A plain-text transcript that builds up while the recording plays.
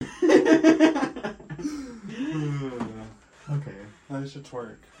Okay, I should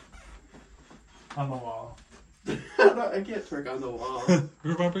twerk on the wall. I can't twerk on the wall.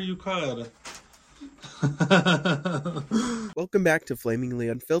 Remember, you could. Welcome back to Flamingly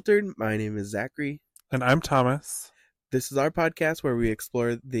Unfiltered. My name is Zachary. And I'm Thomas. This is our podcast where we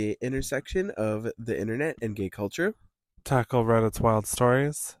explore the intersection of the internet and gay culture. Tackle Reddit's wild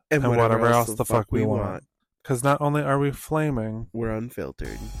stories. And whatever else the fuck we want. Because not only are we flaming, we're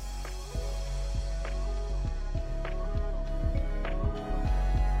unfiltered.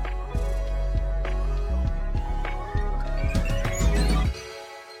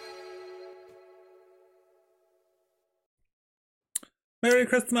 Merry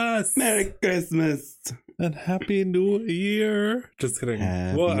Christmas! Merry Christmas! And Happy New Year! Just kidding.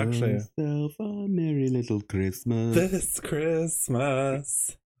 Have well, actually, yourself a merry little Christmas. this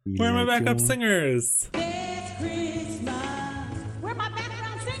Christmas. Where are my backup singers? This Christmas, where my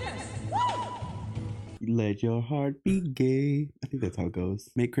background singers? Woo! Let your heart be gay. I think that's how it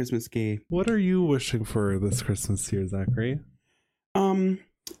goes. Make Christmas gay. What are you wishing for this Christmas year, Zachary?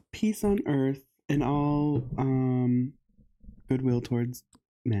 Peace on earth and all goodwill towards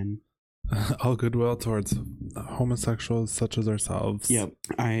men. All goodwill towards homosexuals such as ourselves. Yep.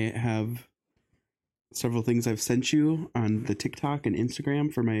 I have several things I've sent you on the TikTok and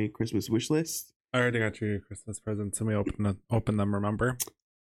Instagram for my Christmas wish list. I already got you your Christmas presents and we open them, remember?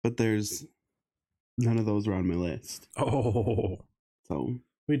 But there's none of those were on my list. Oh. So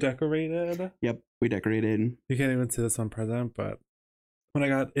We decorated. yep, we decorated. You can't even see this one present, but when I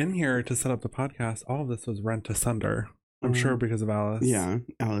got in here to set up the podcast, all of this was rent asunder. I'm sure because of Alice. Yeah,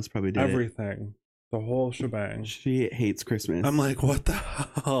 Alice probably did Everything. The whole shebang. She hates Christmas. I'm like, what the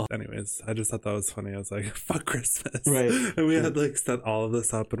hell? Anyways, I just thought that was funny. I was like, fuck Christmas. Right. And we had like set all of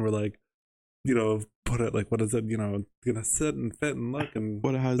this up and we're like, you know, put it like, what is it? You know, gonna sit and fit and look. And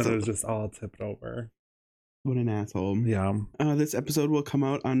What a then it was just all tipped over. What an asshole. Yeah. This episode will come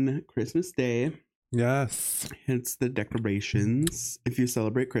out on Christmas Day. Yes. Hence the decorations if you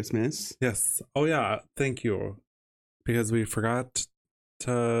celebrate Christmas. Yes. Oh, yeah. Thank you. Because we forgot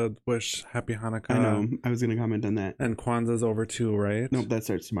to wish Happy Hanukkah. I know. I was going to comment on that. And Kwanzaa's over too, right? Nope, that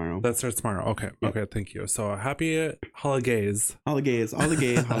starts tomorrow. That starts tomorrow. Okay. Yep. Okay. Thank you. So happy holidays. All the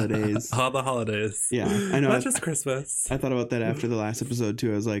gay holidays. All the holidays. Yeah, I know. Not just Christmas. I thought about that after the last episode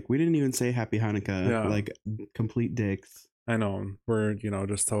too. I was like, we didn't even say Happy Hanukkah. Yeah. Like, complete dicks. I know. We're, you know,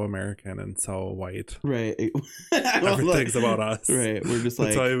 just so American and so white. Right. Everything's about us. Right. We're just like,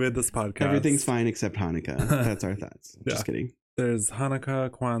 That's why we made this podcast. everything's fine except Hanukkah. That's our thoughts. Yeah. Just kidding. There's Hanukkah,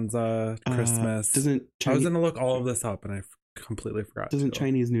 Kwanzaa, Christmas. I was going to look all of this up and I completely forgot. Doesn't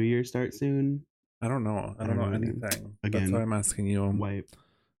Chinese New Year start soon? I don't know. I don't know anything. Again. That's why I'm asking you. White.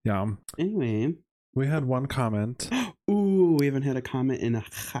 Yeah. Anyway. We had one comment. Ooh, we haven't had a comment in a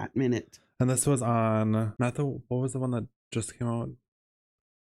hot minute. And this was on, what was the one that just came out?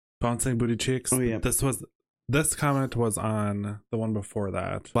 Bouncing Booty Cheeks. Oh, yeah. This comment was on the one before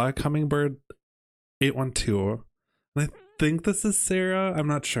that. Black Hummingbird 812. And I think this is Sarah. I'm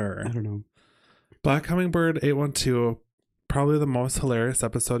not sure. I don't know. Black Hummingbird 812. Probably the most hilarious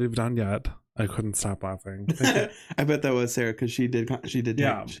episode you've done yet. I couldn't stop laughing. I bet that was Sarah because she did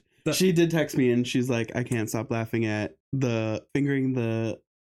Yeah. She did text me and she's like, I can't stop laughing at the fingering the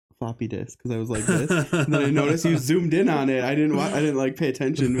floppy disk because I was like this. And then I noticed you zoomed in on it. I didn't like pay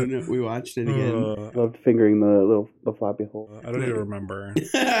attention when we watched it again. Loved fingering the floppy hole. I don't even remember.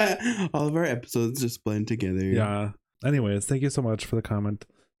 All of our episodes just blend together. Yeah. Anyways, thank you so much for the comment.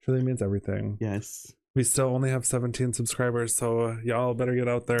 It really means everything. Yes. We still only have 17 subscribers, so y'all better get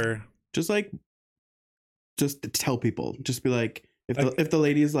out there. Just tell people. Just be like, if the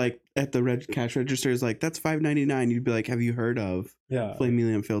lady's like at the cash register is like, that's $5.99, you'd be like, have you heard of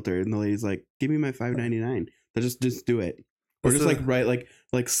Flamingly Unfiltered? And the lady's like, give me my $5.99. So just do it. Or just write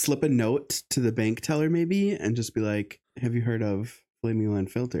like slip a note to the bank teller maybe and just be like, have you heard of Flamingly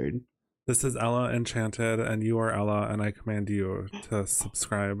Unfiltered? This is Ella Enchanted and you are Ella and I command you to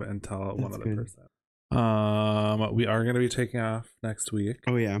subscribe and tell one other person. We are going to be taking off next week.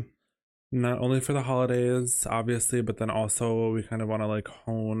 Oh yeah. Not only for the holidays, obviously, but then also we kind of want to like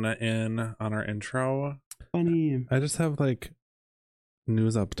hone in on our intro. Funny. I just have like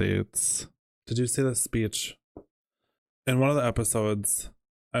news updates. Did you see the speech? In one of the episodes,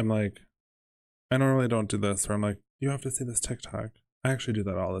 I'm like, I normally don't do this, where I'm like, you have to see this TikTok. I actually do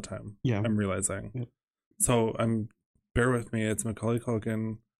that all the time. Yeah. I'm realizing. Yep. So bear with me. It's Macaulay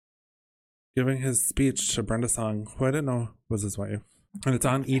Culkin giving his speech to Brenda Song, who I didn't know was his wife. And it's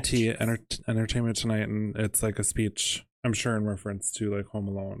on ET Entertainment Tonight, and it's like a speech, I'm sure in reference to like Home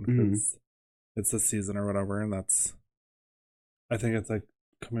Alone. Mm-hmm. It's this season or whatever, and I think it's like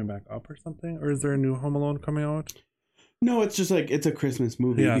coming back up or something? Or is there a new Home Alone coming out? No, it's just like it's a Christmas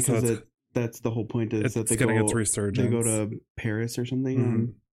movie because that's the whole point is that they getting go its resurgence. They go to Paris or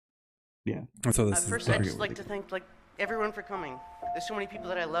something. Yeah. So this first, I'd just like to thank everyone for coming. There's so many people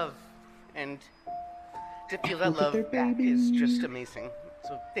that I love, and to feel that love back is just amazing.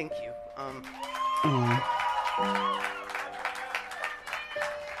 So thank you.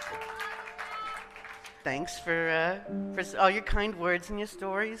 Thanks for all your kind words and your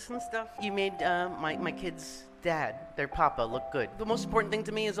stories and stuff. You made my kids' dad, their papa, look good. The most important thing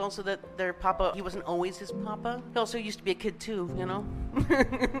to me is also that their papa, he wasn't always his papa. He also used to be a kid too, you know?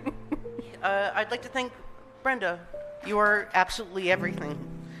 I'd like to thank Brenda. You are absolutely everything.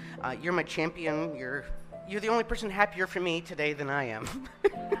 You're my champion. You're the only person happier for me today than I am.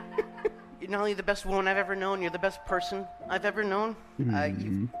 You're not only the best woman I've ever known, you're the best person I've ever known.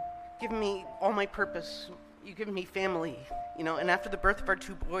 You've given me all my purpose. You've given me family, you know, and after the birth of our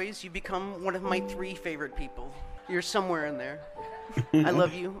 2 boys, you become one of my 3 favorite people. You're somewhere in there. I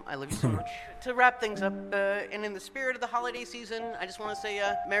love you. I love you so much. To wrap things up, and in the spirit of the holiday season, I just want to say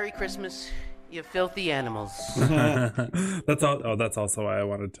Merry Christmas, you filthy animals. That's all. Oh, that's also why I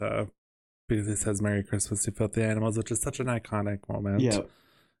wanted to, because he says Merry Christmas, you filthy animals, which is such an iconic moment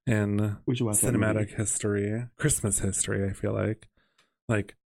in cinematic history, Christmas history, I feel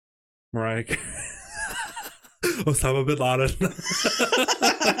like Mariah Osama bin Laden.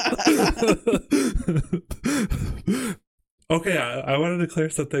 Okay, I wanted to clear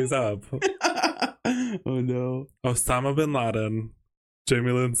some things up. Oh no. Osama bin Laden,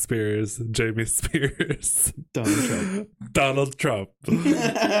 Jamie Lynn Spears, Jamie Spears, Donald Trump.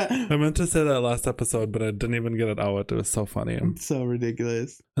 I meant to say that last episode, but I didn't even get it out. It was so funny. It's so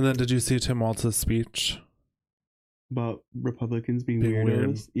ridiculous. And then did you see Tim Walz's speech? About Republicans being weirdos?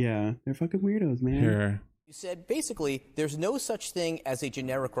 Weird. Yeah, they're fucking weirdos, man. Here. You said, basically, there's no such thing as a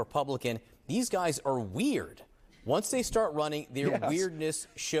generic Republican. These guys are weird. Once they start running, their weirdness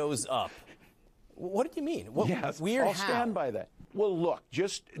shows up. What did you mean? Weird I'll stand by that. Well, look,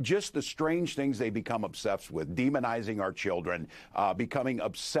 just the strange things they become obsessed with, demonizing our children, becoming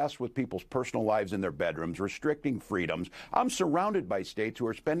obsessed with people's personal lives in their bedrooms, restricting freedoms. I'm surrounded by states who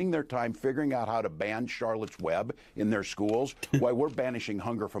are spending their time figuring out how to ban Charlotte's Web in their schools while we're banishing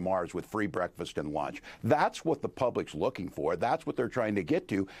hunger from ours with free breakfast and lunch. That's what the public's looking for. That's what they're trying to get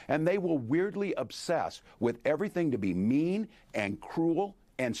to. And they will weirdly obsess with everything to be mean and cruel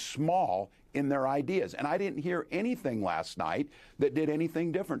and small in their ideas. And I didn't hear anything last night that did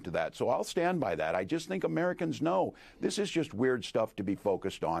anything different to that. So I'll stand by that. I just think Americans know this is just weird stuff to be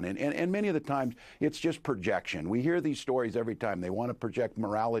focused on. And many of the times it's just projection. We hear these stories every time. They want to project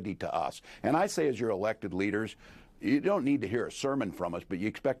morality to us. And I say, as your elected leaders, you don't need to hear a sermon from us, but you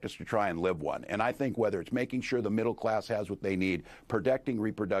expect us to try and live one. And I think whether it's making sure the middle class has what they need, protecting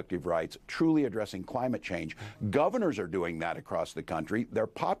reproductive rights, truly addressing climate change, governors are doing that across the country. They're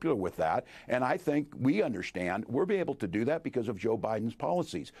popular with that. And I think we understand we'll be able to do that because of Joe Biden's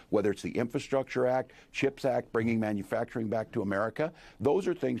policies, whether it's the Infrastructure Act, CHIPS Act, bringing manufacturing back to America. Those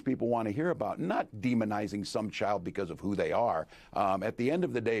are things people want to hear about, not demonizing some child because of who they are. At the end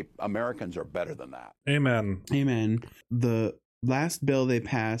of the day, Americans are better than that. Amen. Amen. The last bill they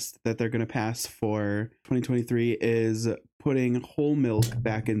passed that they're going to pass for 2023 is putting whole milk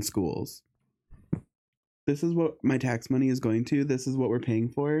back in schools. This is what my tax money is going to. This is what we're paying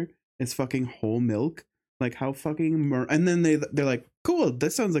for. It's fucking whole milk. Like how fucking and then they're like, cool,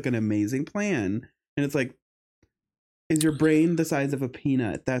 this sounds like an amazing plan. And it's like, is your brain the size of a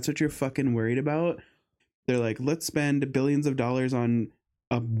peanut? That's what you're fucking worried about? They're like, let's spend billions of dollars on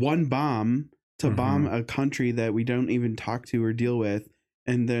one bomb to bomb a country that we don't even talk to or deal with.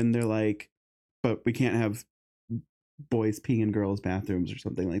 And then they're like, but we can't have boys peeing in girls' bathrooms or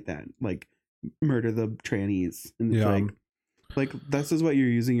something like that. Like murder the trannies. And it's like this is what you're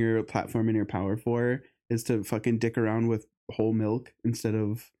using your platform and your power for, is to fucking dick around with whole milk instead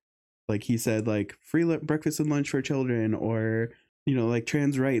of, like he said, like free breakfast and lunch for children, or, you know, like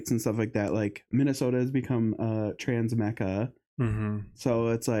trans rights and stuff like that. Like Minnesota has become a trans mecca. So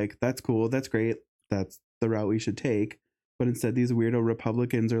it's like, that's cool, that's great, that's the route we should take. But instead these weirdo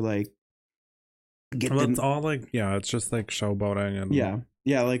Republicans are like, it's all like, it's just like showboating and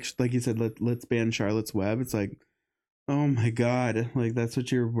like you said, let's ban Charlotte's Web. It's like, oh my god, like that's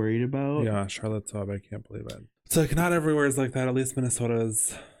what you're worried about? Charlotte's Web, I can't believe it. It's like not everywhere is like that. At least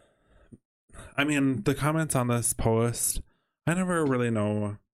Minnesota's. I mean, the comments on this post, I never really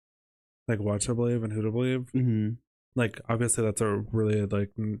know like what to believe and who to believe. Like obviously that's a really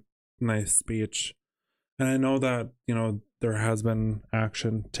like nice speech, and I know that, you know, there has been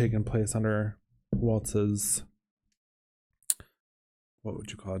action taking place under Walz's what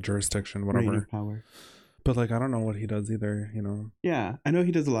would you call it, jurisdiction, whatever. Reign of power. But like, I don't know what he does either, you know? Yeah, I know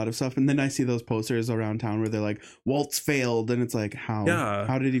he does a lot of stuff. And then I see those posters around town where they're like, Waltz failed. And it's like, how? Yeah.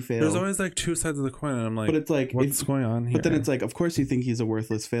 How did he fail? There's always like two sides of the coin. And I'm like, but it's like, what's going on here? But then it's like, of course you think he's a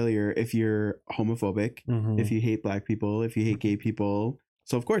worthless failure if you're homophobic, if you hate black people, if you hate gay people.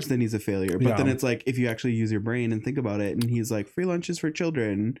 So of course then he's a failure. But then it's like, if you actually use your brain and think about it, and he's like, free lunches for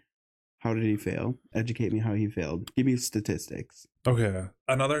children. How did he fail? Educate me how he failed. Give me statistics. Okay.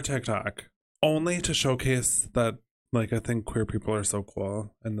 Another TikTok. Only to showcase that, like, I think queer people are so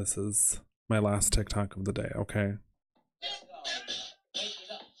cool. And this is my last TikTok of the day, okay?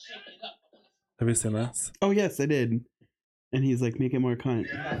 Have you seen this? Oh, yes, I did. And he's like, make it more cunt.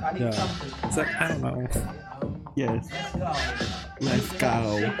 Yeah. It's like, I don't know. Yes. Let's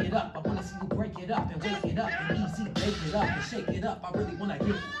go. Shake it up. I wanna see you break it up and wake it up and easy bake it up and shake it up. I really wanna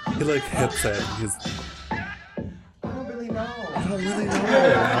get He like hits it. He's I don't really know. I don't really know.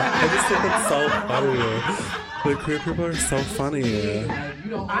 I just think it's so funny. The queer people are so funny. I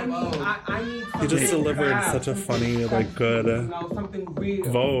need He just delivered such a funny, like, good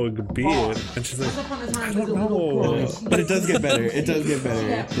Vogue beat. And she's like, I don't know. But it does get better. It does get better.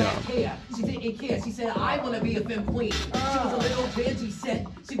 Yeah. She didn't care. She said, I want to be a femme queen. She was a little veggie set.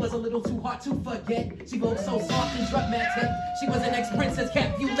 She was a little too hard to forget. She broke so soft and dramatic. She was an ex-princess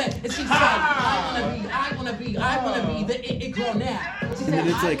Capulet. And she said, I want to be the it girl now. She And then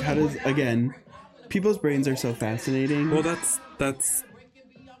it's like, how does, again, people's brains are so fascinating. Well, that's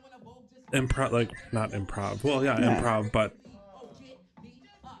improv, like, not improv. Well, yeah, improv, but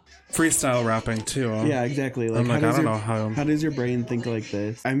freestyle rapping too. Yeah, exactly. Like, I'm like, I don't know how does your brain think like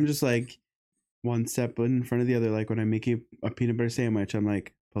this? I'm just like one step in front of the other. Like when I'm making a peanut butter sandwich, I'm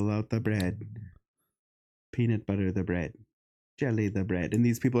like, pull out the bread, peanut butter the bread, jelly the bread, and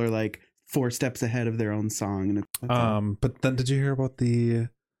these people are like 4 steps ahead of their own song. And it's, but then did you hear about the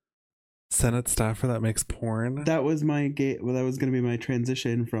Senate staffer that makes porn? That was my that was going to be my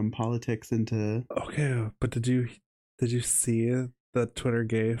transition from politics into. Okay, but did you see that Twitter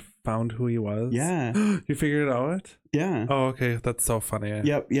gay found who he was? Yeah. You figured it out? Yeah. Oh, okay. That's so funny.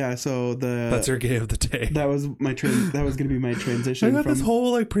 Yep. Yeah. So that's your gay of the day. That was my that was going to be my transition. I got this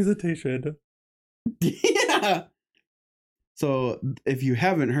whole like presentation. Yeah. So if you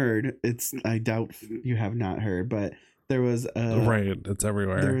haven't heard, I doubt you have not heard, but there was right, it's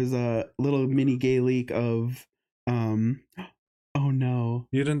everywhere. There was a little mini gay leak of oh no.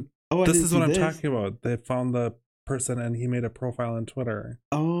 You didn't. Oh, this is what I'm talking about. They found the person and he made a profile on Twitter.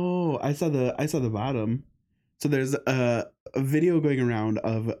 Oh, I saw the bottom. So there's a video going around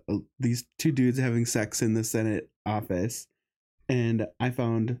of these 2 dudes having sex in the Senate office, and I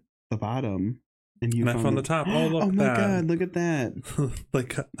found the bottom. And I found the top. Oh, look! Oh my god! Look at that!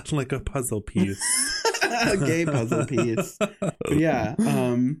 like a puzzle piece, a gay puzzle piece. But yeah,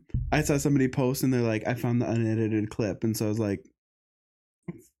 I saw somebody post and they're like, "I found the unedited clip," and so I was like,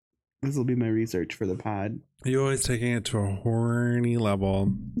 "This will be my research for the pod." You're always taking it to a horny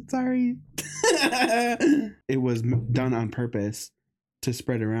level. Sorry, it was done on purpose to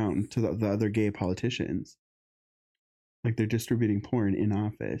spread around to the other gay politicians. Like they're distributing porn in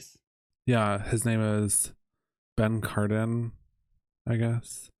office. Yeah, his name is Ben Cardin, I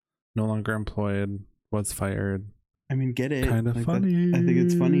guess. No longer employed, was fired. I mean, get it. Kind of like funny. I think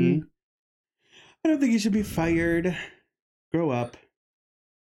it's funny. I don't think he should be fired. Grow up.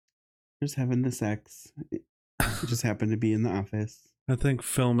 Just having the sex. It just happened to be in the office. I think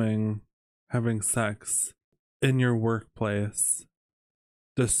having sex in your workplace,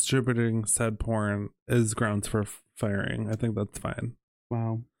 distributing said porn is grounds for firing. I think that's fine.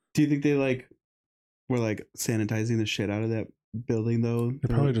 Wow. Do you think they were sanitizing the shit out of that building though? They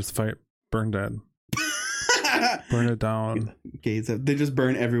probably just burned it. Burn it down. They just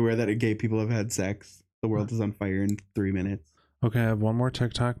burn everywhere that gay people have had sex. The world is on fire in 3 minutes. Okay, I have one more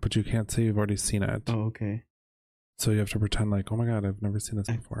TikTok, but you can't say you've already seen it. Oh, okay. So you have to pretend like, oh my god, I've never seen this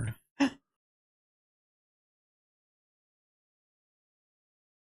before.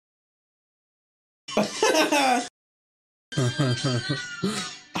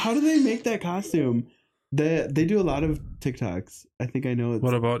 How do they make that costume? They do a lot of TikToks. I think I know.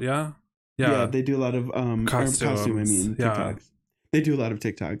 What about yeah? They do a lot of costume. I mean, TikToks. They do a lot of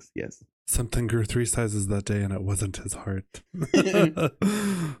TikToks. Yes. Something grew 3 sizes that day, and it wasn't his heart.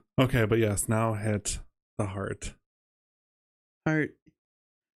 Okay, but yes, now hit the heart. Heart.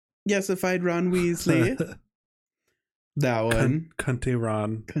 Yesified Ron Weasley. That one. Cunty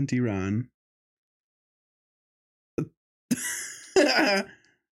Ron. Cunty Ron.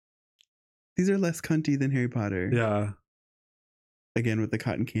 These are less cunty than Harry Potter. Yeah. Again with the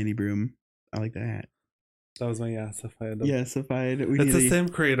cotton candy broom. I like that. That was my Yassified. Yassified. It's the same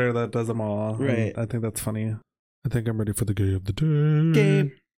creator that does them all. Right. I think that's funny. I think I'm ready for the gay of the day.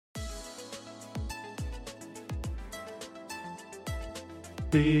 Gay.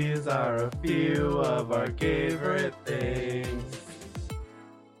 These are a few of our favorite things.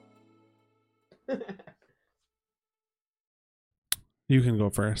 You can go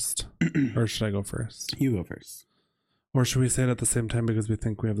first. Or should I go first? You go first. Or should we say it at the same time because we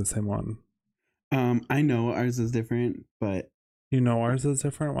think we have the same one? I know ours is different, but... You know ours is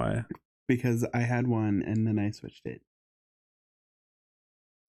different? Why? Because I had one and then I switched it.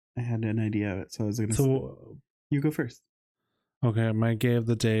 I had an idea of it, so I was going to... So, you go first. Okay, my gay of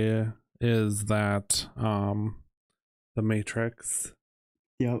the day is that The Matrix.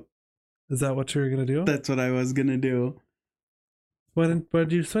 Yep. Is that what you were going to do? That's what I was going to do. Why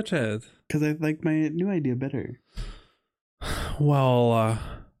did you switch it? Because I like my new idea better. Well,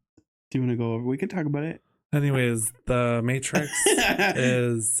 do you want to go over? We can talk about it. Anyways, The Matrix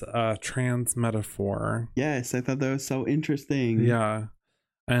is a trans metaphor. Yes, I thought that was so interesting. Yeah.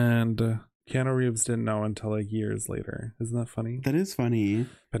 And Keanu Reeves didn't know until like years later. Isn't that funny? That is funny.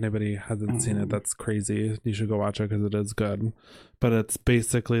 If anybody hasn't seen it, that's crazy. You should go watch it because it is good. But it's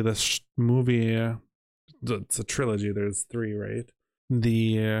basically this movie. It's a trilogy. There's 3, right?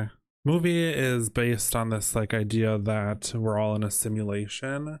 The movie is based on this like idea that we're all in a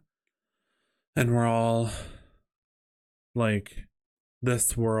simulation. And we're all like,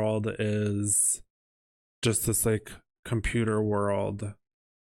 this world is just this like computer world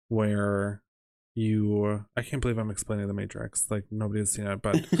where I can't believe I'm explaining The Matrix. Like nobody has seen it,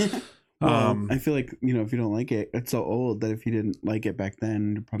 but well, I feel like, if you don't like it, it's so old that if you didn't like it back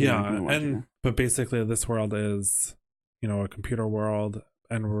then, you're probably not gonna watch it. But basically this world is, a computer world,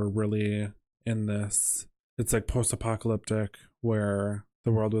 and we're really in this, it's like post-apocalyptic where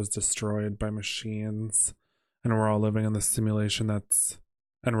the world was destroyed by machines and we're all living in this simulation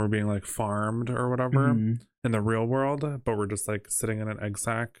and we're being like farmed or whatever in the real world, but we're just like sitting in an egg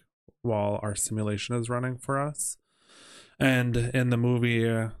sack while our simulation is running for us. And in the movie,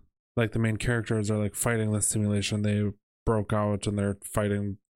 like the main characters are like fighting this simulation. They broke out and they're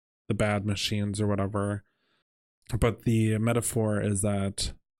fighting the bad machines or whatever. But the metaphor is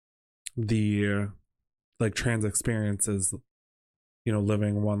that the like trans experience is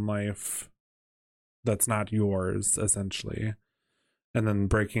living one life that's not yours, essentially. And then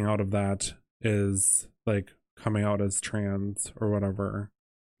breaking out of that is like coming out as trans or whatever,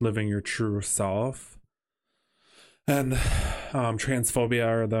 living your true self. And transphobia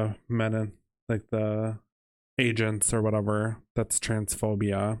are the men in, like the agents or whatever, that's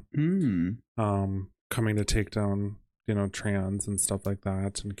transphobia. Coming to take down, trans and stuff like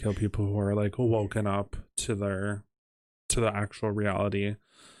that and kill people who are like woken up to the actual reality.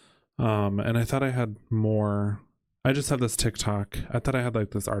 And I thought I had more. I just have this TikTok. I thought I had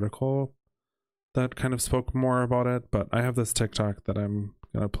like this article that kind of spoke more about it, but I have this TikTok that I'm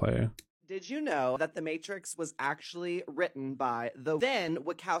gonna play. Did you know that The Matrix was actually written by the then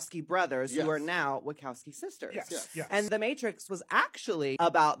Wachowski brothers, who are now Wachowski sisters? Yes. And The Matrix was actually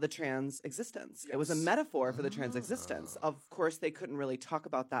about the trans existence. It was a metaphor for the trans existence. Of course, they couldn't really talk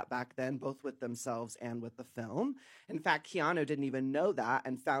about that back then, both with themselves and with the film. In fact, Keanu didn't even know that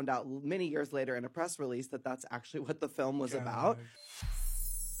and found out many years later in a press release that that's actually what the film was about.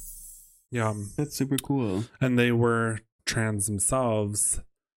 Yeah. That's super cool. And they were trans themselves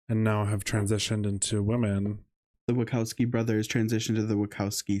and now have transitioned into women. The Wachowski brothers transitioned to the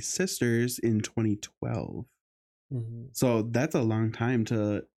Wachowski sisters in 2012. So that's a long time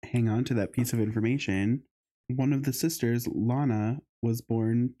to hang on to that piece of information. One of the sisters, Lana, was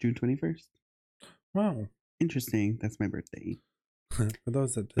born June 21st. Wow. Interesting. That's my birthday. For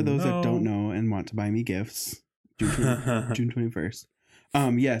those that don't know and want to buy me gifts, June 21st.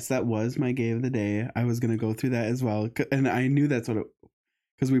 Yes, that was my gay of the day. I was going to go through that as well. And I knew that's what it,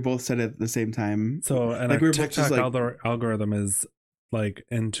 because we both said it at the same time. So, and like our TikTok algorithm is like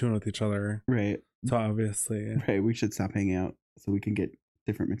in tune with each other. Right. So obviously. Right. We should stop hanging out so we can get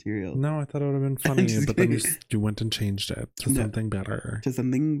different material. No, I thought it would have been funny, but then you went and changed it to something better. To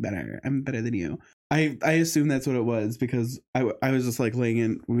something better. I'm better than you. I assume that's what it was because I was just like laying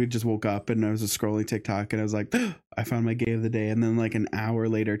in. We just woke up and I was just scrolling TikTok and I was like, oh, I found my gay of the day. And then like an hour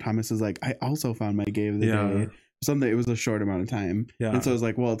later, Thomas was like, I also found my gay of the day. Something. It was a short amount of time. Yeah. And so I was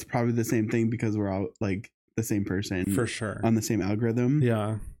like, well, it's probably the same thing because we're all like the same person. For sure. On the same algorithm.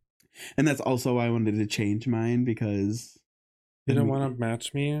 Yeah. And that's also why I wanted to change mine because. You don't want to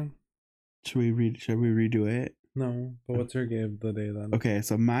match me? Should we redo it? No, but what's your gay of the day then? Okay,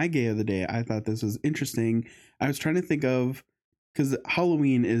 so my gay of the day, I thought this was interesting. I was trying to think of, because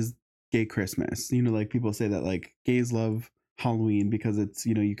Halloween is gay Christmas. You know, like people say that like gays love Halloween because it's,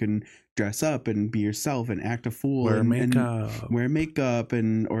 you know, you can dress up and be yourself and act a fool, wear and makeup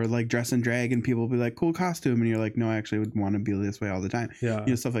and or like dress and drag, and people will be like, cool costume, and you're like, no, I actually would want to be this way all the time. Yeah,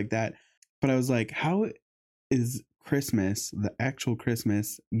 you know, stuff like that. But I was like, how is Christmas, the actual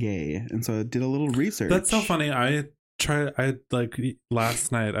Christmas, gay? And so I did a little research. That's so funny. I like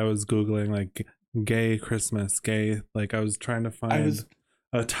last night I was Googling like gay Christmas, gay, like I was trying to find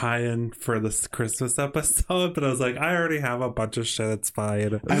a tie-in for this Christmas episode, but I was like, I already have a bunch of shit, it's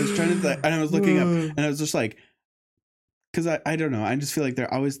fine. I was trying to and I was looking up, and I was just like, because I don't know, I just feel like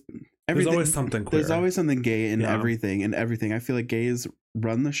there's always something queer. There's always something gay in everything. I feel like gays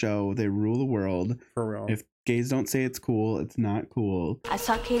run the show, they rule the world. For real. If gays don't say it's cool, it's not cool. I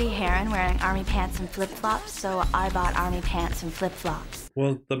saw Katie Heron wearing army pants and flip-flops, so I bought army pants and flip-flops.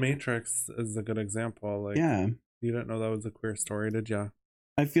 Well, The Matrix is a good example. Like, yeah. You didn't know that was a queer story, did you?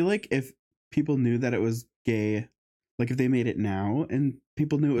 I feel like if people knew that it was gay, like if they made it now and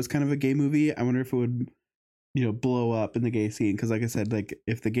people knew it was kind of a gay movie, I wonder if it would, you know, blow up in the gay scene. Because like I said, like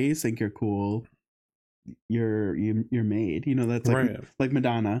if the gays think you're cool, you're made. You know, that's like right. Like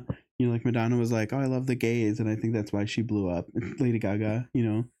Madonna. You know, like Madonna was like, oh, I love the gays, and I think that's why she blew up. Lady Gaga, you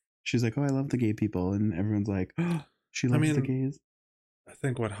know, she's like, oh, I love the gay people, and everyone's like, oh, she loves the gays. I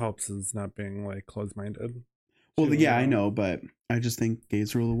think what helps is not being like closed-minded. Well, yeah, I know, but I just think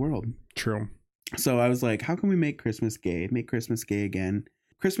gays rule the world. True. So I was like, how can we make Christmas gay? Make Christmas gay again.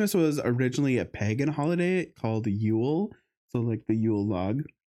 Christmas was originally a pagan holiday called Yule. So like the Yule log.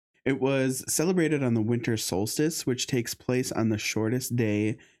 It was celebrated on the winter solstice, which takes place on the shortest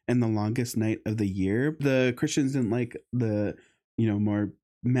day and the longest night of the year. The Christians didn't like the, you know, more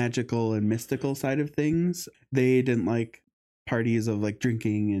magical and mystical side of things. They didn't like parties of like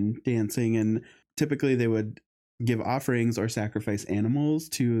drinking and dancing, and typically they would give offerings or sacrifice animals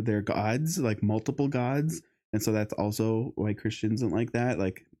to their gods, like multiple gods. And so that's also why Christians don't like that.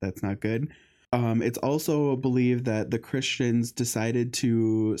 Like, that's not good. It's also believed that the Christians decided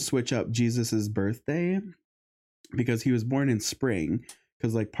to switch up Jesus's birthday because he was born in spring.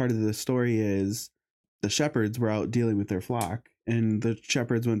 Because like part of the story is the shepherds were out dealing with their flock, and the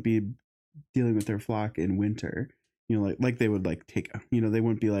shepherds wouldn't be dealing with their flock in winter. You know, like they would like take, you know, they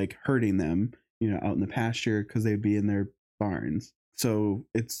wouldn't be like herding them, you know, out in the pasture because they'd be in their barns. So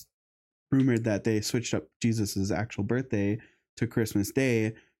it's rumored that they switched up Jesus's actual birthday to Christmas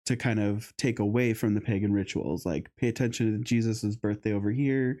Day to kind of take away from the pagan rituals, like pay attention to Jesus's birthday over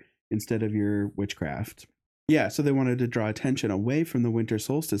here instead of your witchcraft. Yeah, so they wanted to draw attention away from the winter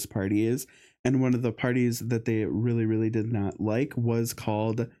solstice parties, and one of the parties that they really, really did not like was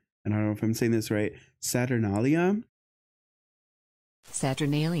called, and I don't know if I'm saying this right, Saturnalia.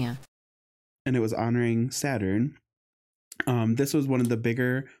 Saturnalia. And it was honoring Saturn. This was one of the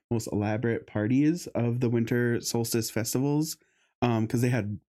bigger, most elaborate parties of the winter solstice festivals, because they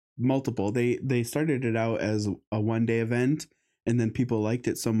had multiple. They started it out as a one-day event, and then people liked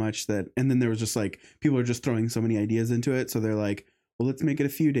it so much that, and then there was just like, people are just throwing so many ideas into it, so they're like, well, let's make it a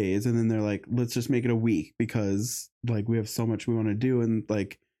few days, and then they're like, let's just make it a week, because like we have so much we want to do, and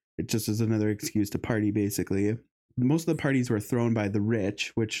like it just is another excuse to party, basically. Most of the parties were thrown by the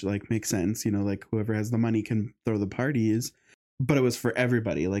rich, which like makes sense, you know, like whoever has the money can throw the parties, but it was for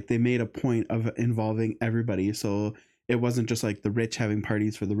everybody. Like they made a point of involving everybody, so it wasn't just like the rich having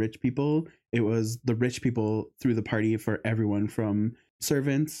parties for the rich people. It was the rich people threw the party for everyone, from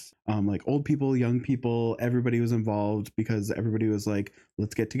servants, like old people, young people. Everybody was involved because everybody was like,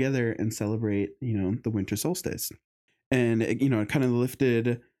 let's get together and celebrate, you know, the winter solstice. And it, you know, it kind of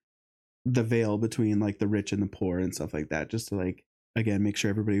lifted the veil between like the rich and the poor and stuff like that, just to like, again, make sure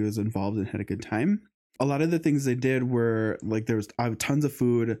everybody was involved and had a good time. A lot of the things they did were like, there was tons of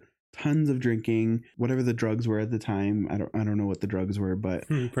food, tons of drinking, whatever the drugs were at the time. I don't know what the drugs were, but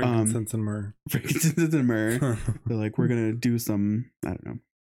frankincense and myrrh. Frankincense and myrrh. They're like, we're gonna do some, I don't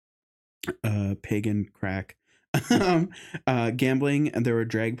know, pagan crack. Gambling, and there were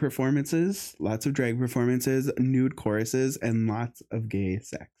drag performances, lots of drag performances, nude choruses, and lots of gay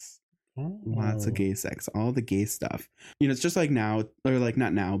sex. Lots of gay sex, all the gay stuff. You know, it's just like now, or like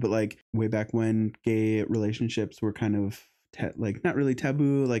not now, but like way back when gay relationships were kind of like not really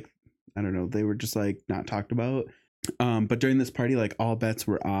taboo, like I don't know, they were just like not talked about. But during this party, like all bets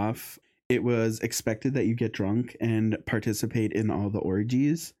were off. It was expected that you get drunk and participate in all the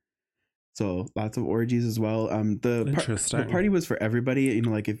orgies. So lots of orgies as well. The party was for everybody, you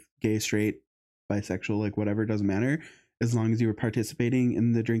know, like if gay, straight, bisexual, like whatever, doesn't matter. As long as you were participating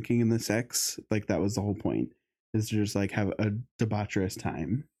in the drinking and the sex, like that was the whole point, is to just like have a debaucherous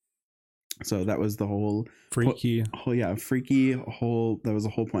time. So that was the whole freaky. That was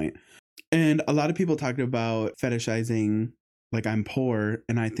the whole point. And a lot of people talked about fetishizing, like, I'm poor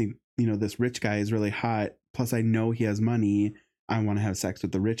and I think, you know, this rich guy is really hot. Plus, I know he has money. I want to have sex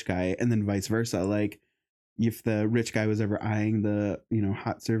with the rich guy. And then vice versa. Like, if the rich guy was ever eyeing the, you know,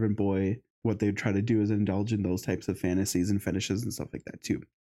 hot servant boy, what they'd try to do is indulge in those types of fantasies and fetishes and stuff like that, too.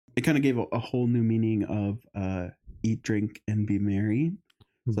 It kind of gave a whole new meaning of eat, drink, and be merry.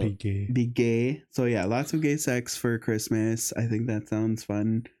 So, be gay. So, yeah, lots of gay sex for Christmas. I think that sounds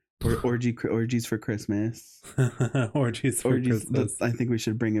fun. Or orgies for Christmas. orgies for Christmas. I think we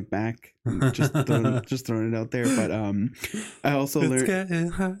should bring it back. Just throwing it out there. But I also learned getting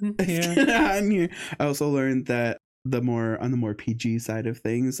hot in here. I also learned that on the more PG side of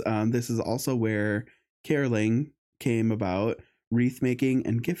things, this is also where caroling came about, wreath making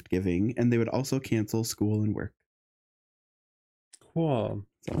and gift giving, and they would also cancel school and work. Cool.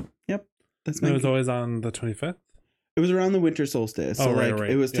 So, yep. It was always on the 25th. It was around the winter solstice. So right.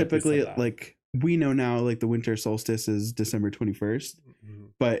 It was typically like, we know now, like, the winter solstice is December 21st,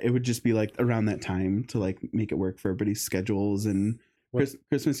 but it would just be like around that time to like make it work for everybody's schedules. And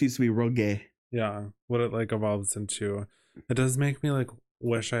Christmas used to be real gay. Yeah. What it like evolves into. It does make me like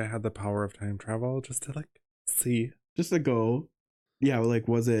wish I had the power of time travel just to like see. Just to go. Yeah. Like,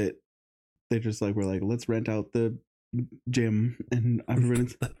 was it, they just like, were like, let's rent out the gym and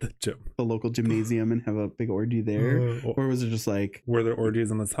everyone's the local gymnasium and have a big orgy there, or was it just like, were there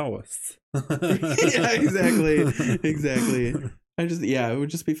orgies in this house? Yeah, exactly. It would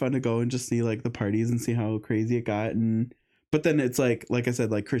just be fun to go and just see like the parties and see how crazy it got. And but then it's like I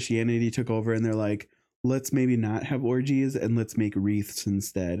said, like Christianity took over and they're like, let's maybe not have orgies and let's make wreaths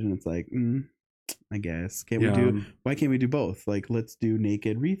instead. And it's like, I guess why can't we do both? Like, let's do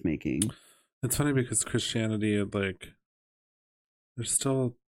naked wreath making. It's funny because Christianity, like, there's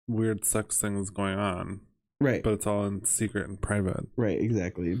still weird sex things going on. Right. But it's all in secret and private. Right,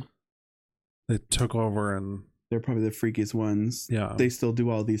 exactly. They took over and... They're probably the freakiest ones. Yeah. They still do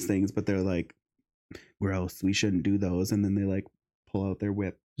all these things, but they're like, gross, we shouldn't do those. And then they, like, pull out their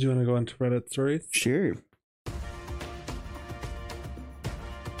whip. Do you want to go into Reddit stories? Sure.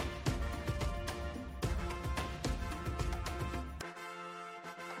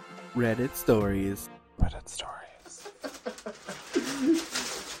 Reddit stories. Reddit stories.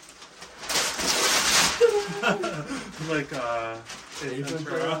 Like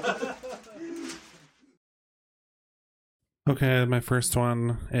Okay, my first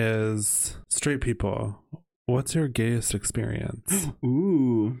one is straight people. What's your gayest experience?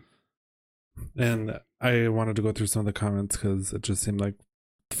 Ooh. And I wanted to go through some of the comments because it just seemed like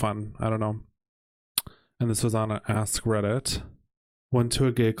fun. I don't know. And this was on Ask Reddit. Went to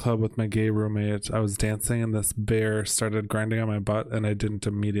a gay club with my gay roommate. I was dancing and this bear started grinding on my butt and I didn't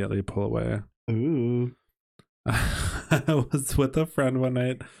immediately pull away. Ooh. I was with a friend one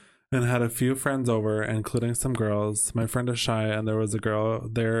night and had a few friends over, including some girls. My friend is shy and there was a girl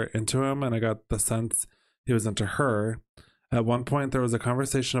there into him and I got the sense he was into her. At one point there was a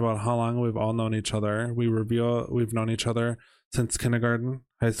conversation about how long we've all known each other. We reveal we've known each other since kindergarten,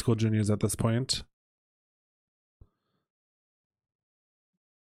 high school juniors at this point.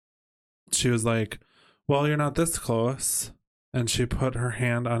 She was like, well, you're not this close. And she put her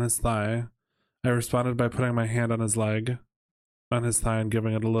hand on his thigh. I responded by putting my hand on his leg, on his thigh, and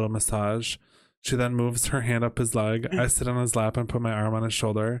giving it a little massage. She then moves her hand up his leg. I sit on his lap and put my arm on his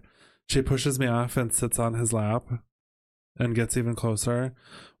shoulder. She pushes me off and sits on his lap and gets even closer.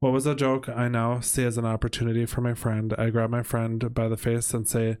 What was a joke I now see as an opportunity for my friend. I grab my friend by the face and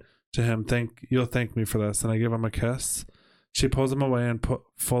say to him, you'll thank me for this. And I give him a kiss. She pulls him away and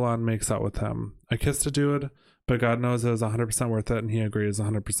full on makes out with him. I kissed a dude, but God knows it was 100% worth it, and he agrees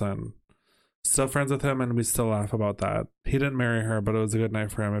 100%. Still friends with him, and we still laugh about that. He didn't marry her, but it was a good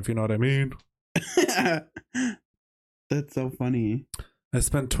night for him, if you know what I mean. That's so funny. I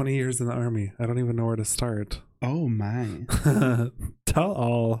spent 20 years in the army. I don't even know where to start. Oh, my.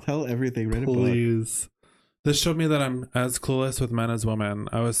 Tell everything. Read please. This showed me that I'm as clueless with men as women.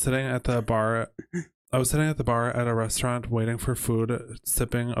 I was sitting at the bar at a restaurant waiting for food,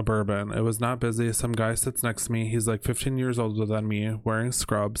 sipping a bourbon. It was not busy. Some guy sits next to me. He's like 15 years older than me, wearing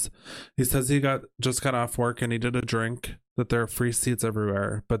scrubs. He says he just got off work and needed a drink, that there are free seats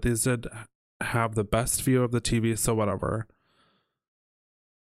everywhere, but these did have the best view of the TV, so whatever.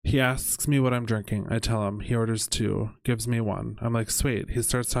 He asks me what I'm drinking. I tell him. He orders 2, gives me 1. I'm like, sweet. He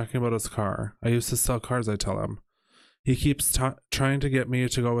starts talking about his car. I used to sell cars, I tell him. He keeps trying to get me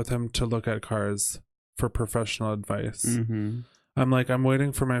to go with him to look at cars for professional advice. Mm-hmm. I'm like, I'm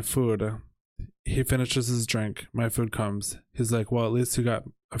waiting for my food. He finishes his drink. My food comes. He's like, well, at least you got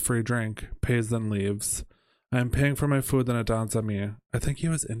a free drink. Pays, then leaves. I'm paying for my food, then it dawns on me. I think he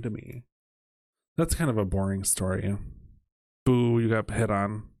was into me. That's kind of a boring story. Boo, you got hit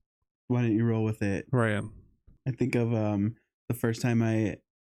on. Why didn't you roll with it? Right. I think of the first time I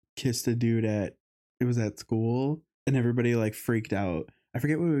kissed a dude it was at school, and everybody like freaked out. I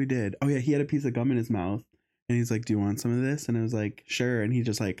forget what we did. Oh yeah, he had a piece of gum in his mouth, and he's like, "Do you want some of this?" And I was like, "Sure." And he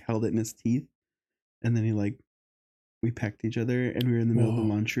just like held it in his teeth, and then we pecked each other, and we were in the middle of the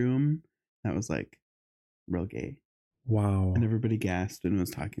lunchroom. That was like real gay. Wow. And everybody gasped and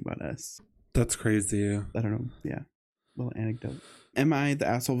was talking about us. That's crazy. I don't know. Yeah. Little anecdote. Am I the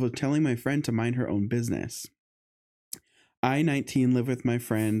asshole for telling my friend to mind her own business? I, 19, live with my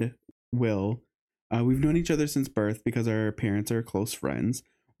friend Will. We've known each other since birth because our parents are close friends.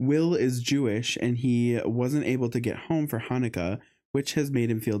 Will is Jewish, and he wasn't able to get home for Hanukkah, which has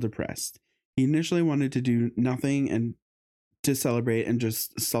made him feel depressed. He initially wanted to do nothing and to celebrate and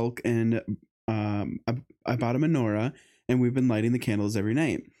just sulk, and I bought a menorah, and we've been lighting the candles every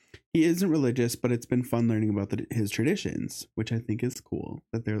night. He isn't religious, but it's been fun learning about his traditions, which I think is cool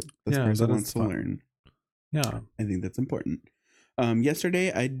that this person wants to learn. Yeah, I think that's important.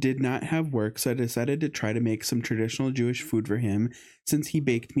 Yesterday, I did not have work, so I decided to try to make some traditional Jewish food for him since he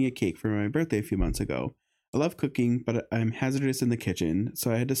baked me a cake for my birthday a few months ago. I love cooking, but I'm hazardous in the kitchen,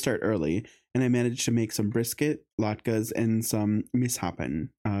 so I had to start early, and I managed to make some brisket, latkes, and some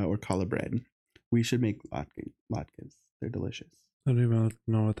mishapen, or challah bread. We should make latkes. They're delicious. I don't even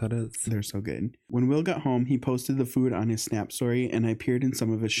know what that is. They're so good. When Will got home, he posted the food on his Snap story, and I appeared in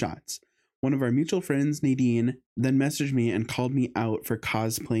some of his shots. One of our mutual friends, Nadine, then messaged me and called me out for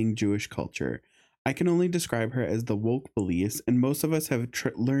cosplaying Jewish culture. I can only describe her as the woke police, and most of us have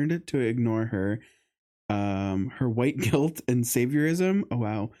learned to ignore her white guilt and saviorism. Oh,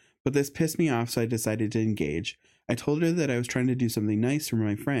 wow. But this pissed me off, so I decided to engage. I told her that I was trying to do something nice for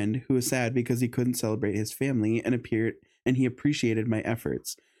my friend, who was sad because he couldn't celebrate his family, and he appreciated my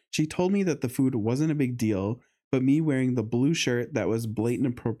efforts. She told me that the food wasn't a big deal, but me wearing the blue shirt, that was blatant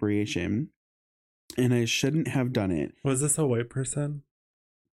appropriation, and I shouldn't have done it. Was this a white person?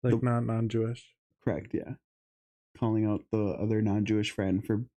 Like not non-Jewish? Correct, yeah. Calling out the other non-Jewish friend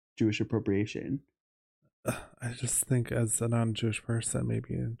for Jewish appropriation. I just think as a non-Jewish person,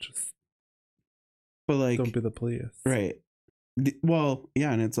 maybe just... But like... Don't be the police. Right. Well,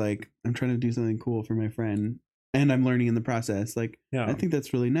 yeah, and it's like, I'm trying to do something cool for my friend, and I'm learning in the process. Like, yeah. I think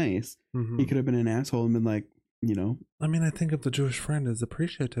that's really nice. Mm-hmm. He could have been an asshole and been like, you know. I mean, I think if the Jewish friend is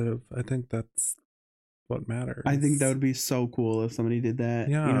appreciative, I think that's what matters. I think that would be so cool if somebody did that.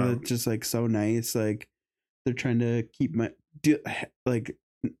 Yeah. You know, it's just like so nice. Like, they're trying to keep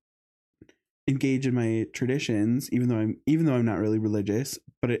engage in my traditions, even though I'm not really religious,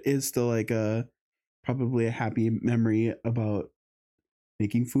 but it is still like probably a happy memory about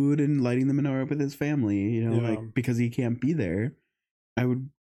making food and lighting the menorah with his family, you know, like because he can't be there. I would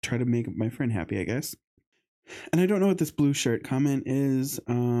try to make my friend happy, I guess. And I don't know what this blue shirt comment is.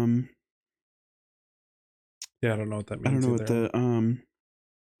 Yeah, I don't know what that means. I don't know what the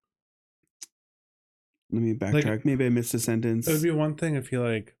let me backtrack. Like, maybe I missed a sentence. It would be one thing if you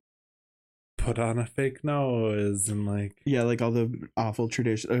like put on a fake nose and like like all the awful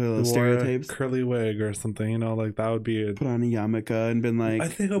tradition stereotypes, curly wig or something, you know, like that would be put on a yarmulke and been like. I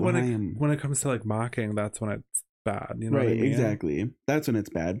think when it comes to like mocking, that's when it's bad, you know. Right, what I mean? Exactly. That's when it's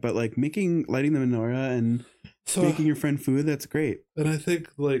bad. But like lighting the menorah and making your friend food, that's great. And I think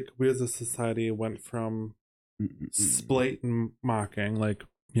like we as a society went from blatant mocking, like,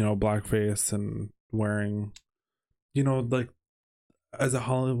 you know, blackface and wearing, you know, like as a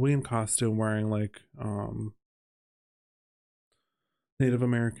Halloween costume, wearing like Native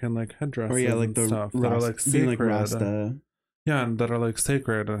American like headdresses, or like and the stuff that are like sacred, like Rasta. Yeah, and that are like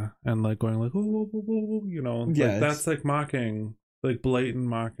sacred and like going like ooh, you know, like that's like mocking, like blatant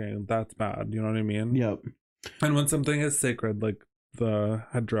mocking. That's bad. You know what I mean? Yep. And when something is sacred, like the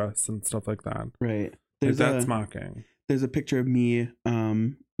headdress and stuff like that, right? Like that's mocking. There's a picture of me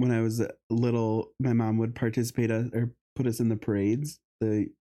when I was little. My mom would participate or put us in the parades, the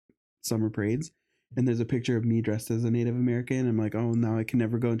summer parades, and there's a picture of me dressed as a Native American. I'm like, oh, now I can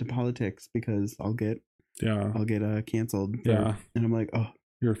never go into politics because I'll get canceled. And I'm like, oh,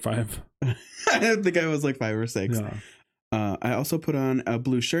 you're 5. I think I was like 5 or 6. Yeah. I also put on a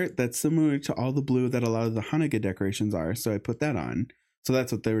blue shirt that's similar to all the blue that a lot of the Hanukkah decorations are, so I put that on. So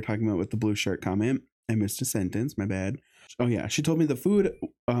that's what they were talking about with the blue shirt comment. I missed a sentence, my bad. Oh yeah, she told me the food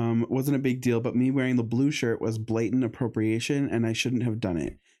wasn't a big deal, but me wearing the blue shirt was blatant appropriation and I shouldn't have done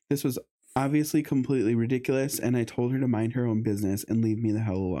it. This was obviously completely ridiculous, and I told her to mind her own business and leave me the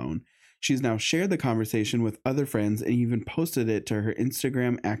hell alone. She's now shared the conversation with other friends and even posted it to her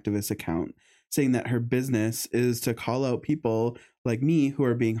Instagram activist account, saying that her business is to call out people like me who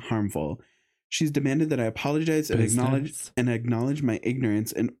are being harmful. She's demanded that I apologize and acknowledge my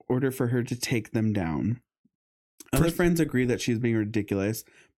ignorance in order for her to take them down. Other friends agree that she's being ridiculous,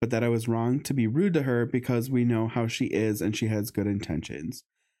 but that I was wrong to be rude to her because we know how she is and she has good intentions.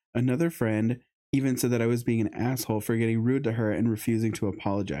 Another friend even said that I was being an asshole for getting rude to her and refusing to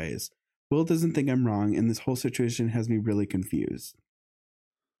apologize. Will doesn't think I'm wrong, and this whole situation has me really confused.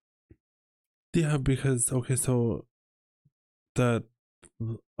 Yeah, because, okay, so the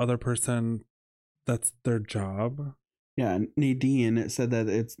other person, that's their job. Yeah, Nadine said that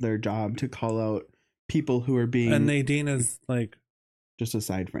it's their job to call out people who are being... And Nadine is like... just a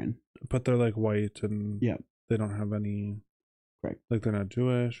side friend. But they're like white and they don't have any... Correct. Like they're not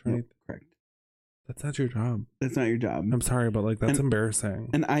Jewish, right? Correct. That's not your job. That's not your job. I'm sorry, but like that's embarrassing.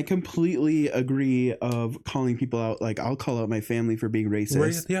 And I completely agree of calling people out. Like I'll call out my family for being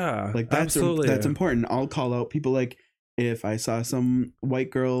racist. Yeah, like that's absolutely. That's important. I'll call out people. Like if I saw some white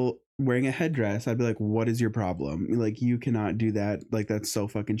girl wearing a headdress, I'd be like, what is your problem? Like you cannot do that. Like that's so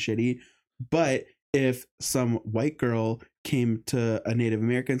fucking shitty. But if some white girl came to a Native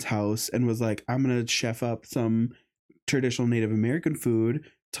American's house and was like, I'm gonna chef up some traditional Native American food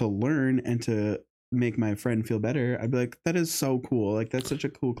to learn and to make my friend feel better, I'd be like, that is so cool. Like that's such a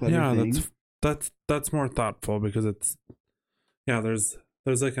cool, clever thing. That's more thoughtful because it's there's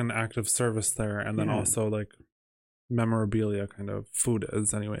like an act of service there, and then also like memorabilia kind of food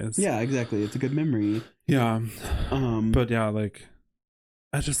is anyways. Yeah, exactly. It's a good memory. Yeah. But yeah, like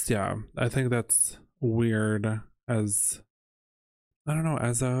I think that's weird as I don't know,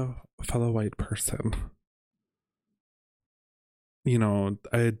 as a fellow white person. You know,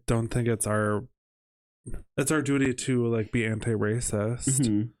 I don't think it's our duty to like be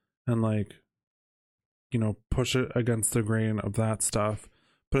anti-racist and like, you know, push it against the grain of that stuff.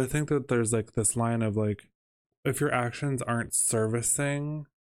 But I think that there's like this line of like, if your actions aren't servicing,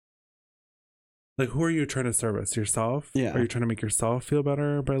 like who are you trying to service? Yourself? Yeah. Are you trying to make yourself feel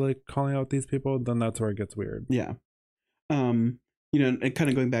better by like calling out these people? Then that's where it gets weird. Yeah. You know, and kind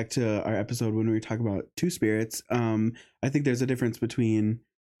of going back to our episode when we were talking about Two Spirits, I think there's a difference between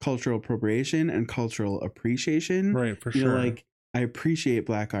cultural appropriation and cultural appreciation. Right, for sure. sure. Like, I appreciate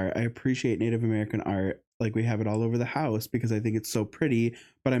Black art. I appreciate Native American art. Like, we have it all over the house because I think it's so pretty,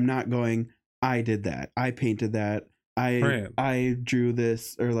 but I'm not going, I did that. I painted that. I drew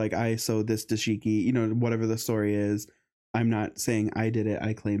this, or like I sewed this dashiki, you know, whatever the story is. I'm not saying I did it.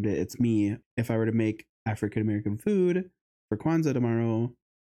 I claimed it. It's me. If I were to make African American food for Kwanzaa tomorrow,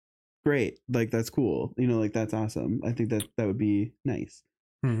 great. Like that's cool. You know, like that's awesome. I think that would be nice.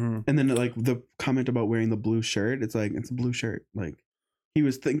 And then like the comment about wearing the blue shirt, it's like, it's a blue shirt. Like he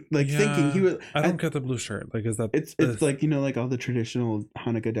was thinking he was. I don't get the blue shirt. Like, is that it's like, you know, like all the traditional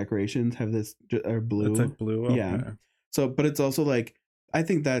Hanukkah decorations have this are blue. It's like blue. Okay. Yeah. So, but it's also like, I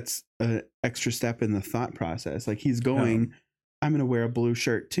think that's an extra step in the thought process. Like he's going, I'm going to wear a blue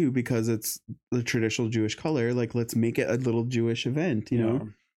shirt too, because it's the traditional Jewish color. Like, let's make it a little Jewish event, you know?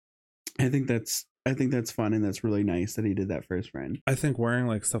 I think that's fun. And that's really nice that he did that for his friend. I think wearing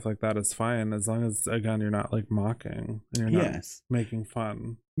like stuff like that is fine. As long as, again, you're not like mocking and you're not making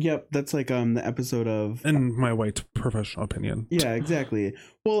fun. Yep. That's like, the episode of, in my white professional opinion. Yeah, exactly.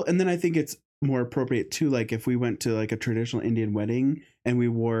 Well, and then I think it's more appropriate too. Like if we went to like a traditional Indian wedding and we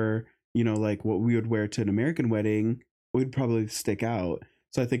wore, you know, like what we would wear to an American wedding, we'd probably stick out.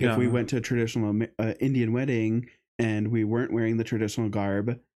 So I think if we went to a traditional Indian wedding and we weren't wearing the traditional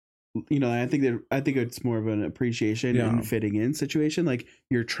garb, you know, I think it's more of an appreciation and fitting in situation. Like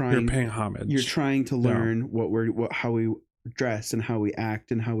you're paying homage. You're trying to learn how we dress and how we act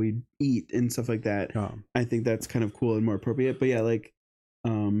and how we eat and stuff like that. I think that's kind of cool and more appropriate. But yeah, like,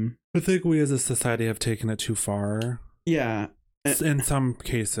 I think we as a society have taken it too far. Yeah. In some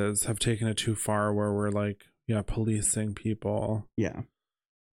cases have taken it too far where we're like, policing people. Yeah.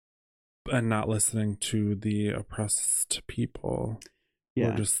 And not listening to the oppressed people. Yeah.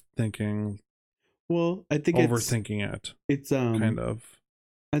 We're just thinking. Well, I think overthinking it. It's kind of.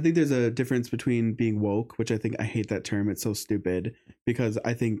 I think there's a difference between being woke, which I hate that term. It's so stupid because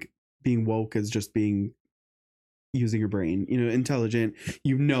I think being woke is just using your brain, you know, intelligent,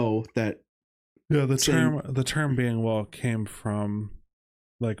 you know, that. Yeah. The term being woke came from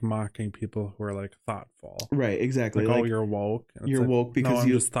like mocking people who are like thoughtful. Right. Exactly. Like, oh, you're woke. You're woke because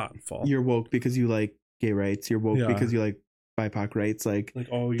you're just thoughtful. You're woke because you like gay rights. You're woke because you like BIPOC rights. Like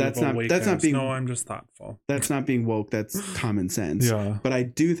oh, that's not being. No, I'm just thoughtful. That's not being woke. That's common sense. Yeah. But I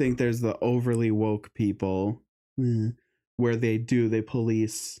do think there's the overly woke people where they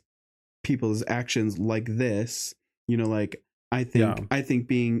police people's actions like this. You know, like I think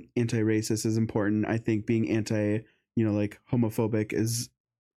being anti-racist is important. I think being like homophobic is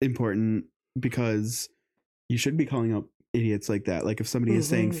important. because you should be calling out idiots like that. Like if somebody is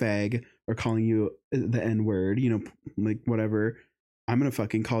saying fag or calling you the N-word, you know, like whatever, I'm going to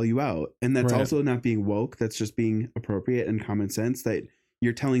fucking call you out. And that's also not being woke. That's just being appropriate and common sense, that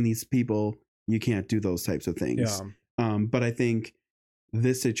you're telling these people you can't do those types of things. Yeah. But I think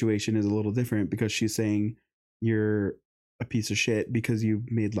this situation is a little different because she's saying you're a piece of shit because you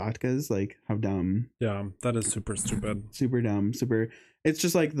made latkes. Like, how dumb. Yeah, that is super stupid. Super dumb. Super. It's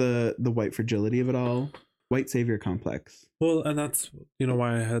just like the white fragility of it all. White savior complex. Well, and that's, you know,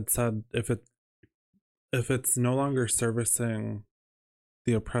 why I had said if it's no longer servicing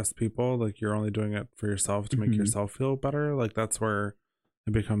the oppressed people, like you're only doing it for yourself to make yourself feel better, like that's where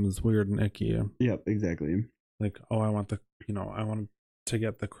it becomes weird and icky. Yep, exactly. Like, oh, I want to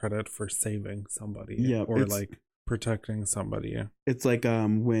get the credit for saving somebody, or like protecting somebody. It's like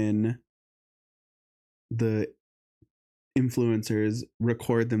when the influencers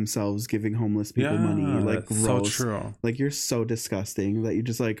record themselves giving homeless people money, like gross. So true. Like, you're so disgusting that you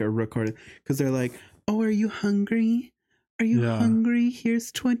just like are recording because they're like, oh, are you hungry? Are you hungry?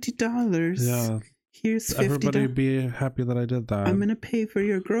 Here's $20. Yeah. Here's $50. Everybody be happy that I did that. I'm gonna pay for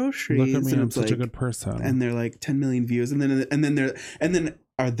your groceries. Look at me, I'm such a good person. And they're like 10 million views, and then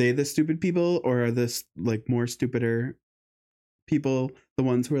are they the stupid people, or are this like more stupider people the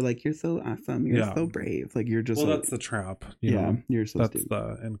ones who are like, you're so awesome, you're so brave, like you're just that's the trap. Yeah, you're so that's stupid.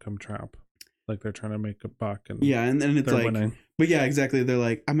 The income trap. Like they're trying to make a buck, and and it's like winning. But yeah, exactly. They're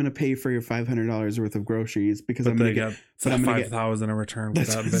like, I'm gonna pay for your $500 worth of groceries because I'm gonna get $5,000 in return for that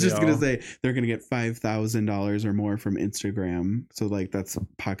video. I was just gonna say they're gonna get $5,000 or more from Instagram, so like that's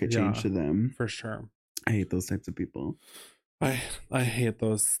pocket change to them for sure. I hate those types of people. I hate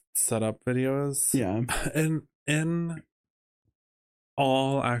those setup videos. Yeah, and in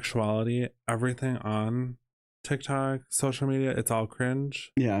all actuality, everything on TikTok, social media, it's all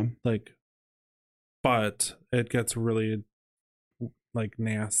cringe. Yeah, like, but it gets really like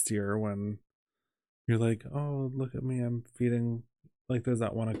nastier when you're like, oh, look at me, I'm feeding, like there's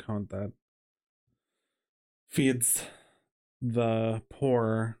that one account that feeds the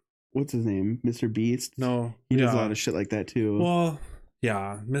poor. What's his name? Mr. Beast? No, he does a lot of shit like that too. Well,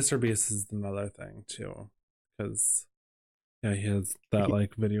 yeah, Mr. Beast is another thing too, because he has that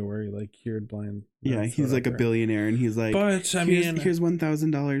like video where he like cured blind. Yeah, he's like a billionaire, and he's like, but I mean, here's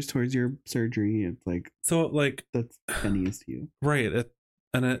 $1,000 towards your surgery. It's like, so like that's pennies to you, right?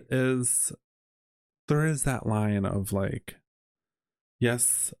 There is that line of like,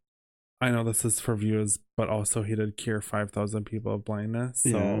 yes, I know this is for views, but also he did cure 5,000 people of blindness.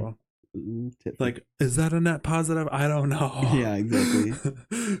 So like, is that a net positive? I don't know. Yeah, exactly.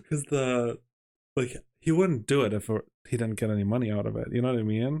 Because he wouldn't do it if he didn't get any money out of it. You know what I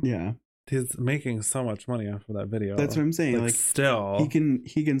mean? Yeah. He's making so much money off of that video. That's what I'm saying. Like still,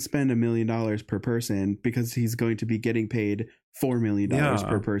 he can spend $1 million per person because he's going to be getting paid $4 million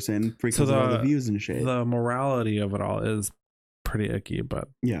per person because of all the views and shit. The morality of it all is pretty icky, but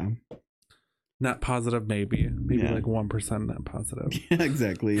yeah, net positive maybe like 1% net positive. Yeah,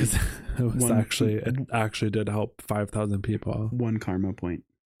 exactly. It actually did help 5,000 people. 1 karma point.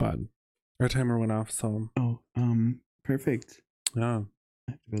 But our timer went off, so perfect. Yeah.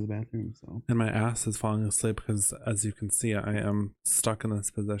 I have to go to the bathroom, so. And my ass is falling asleep because, as you can see, I am stuck in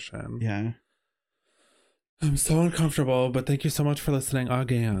this position. Yeah. I'm so uncomfortable, but thank you so much for listening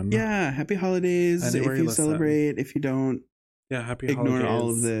again. Yeah, happy holidays. Anywhere if you celebrate, if you don't, happy ignore holidays. all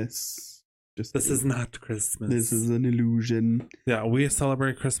of this. This is not Christmas. This is an illusion. Yeah, we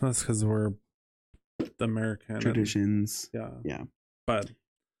celebrate Christmas because we're American. Traditions. Yeah. But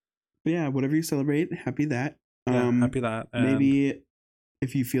yeah, whatever you celebrate, happy that. Happy that. And maybe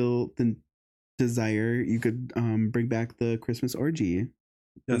if you feel the desire, you could bring back the Christmas orgy.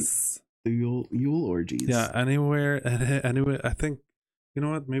 Yes. The Yule orgies. Yeah, anyway, I think, you know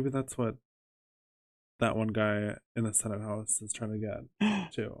what? Maybe that's what that one guy in the Senate House is trying to get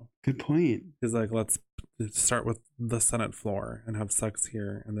too. Good point. He's like, let's start with the Senate floor and have sex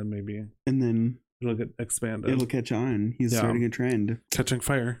here, and then it'll get expanded. It'll catch on. He's starting a trend. Catching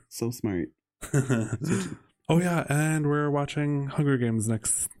fire. So smart. Oh yeah, and we're watching Hunger Games on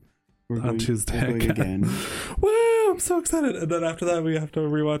Tuesday again. Woo! I'm so excited. And then after that, we have to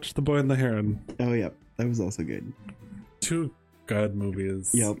rewatch The Boy and the Heron. Oh yeah, that was also good. 2 good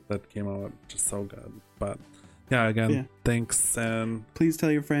movies. That came out, just so good. But yeah, again, thanks, and please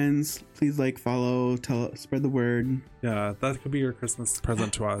tell your friends. Please follow, spread the word. Yeah, that could be your Christmas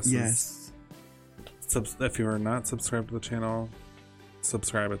present to us. Yes. If you are not subscribed to the channel,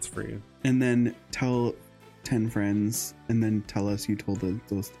 subscribe. It's free. And then tell 10 friends, and then tell us you told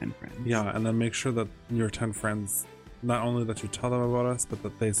those 10 friends. Yeah, and then make sure that your 10 friends not only that you tell them about us, but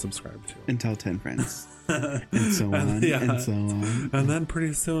that they subscribe to. And tell 10 friends. And so on. Yeah. And so on. And then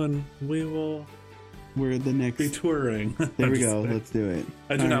pretty soon we're the next. be touring. There we go. Let's do it.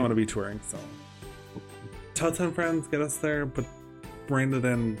 I do not want to be touring, so tell 10 friends, get us there, but rein it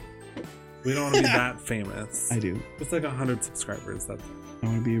in. We don't want to be that famous. I do. It's like 100 subscribers. That's it. I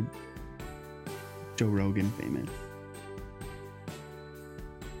want to be Joe Rogan famous.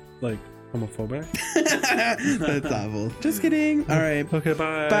 Like homophobic? That's awful. Just kidding. All right. Okay,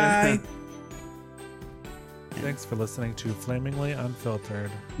 bye. Bye. Thanks for listening to Flamingly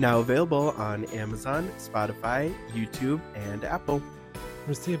Unfiltered. Now available on Amazon, Spotify, YouTube, and Apple.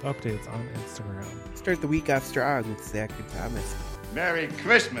 Receive updates on Instagram. Start the week off strong with Zach and Thomas. Merry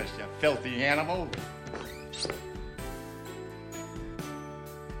Christmas, you filthy animal.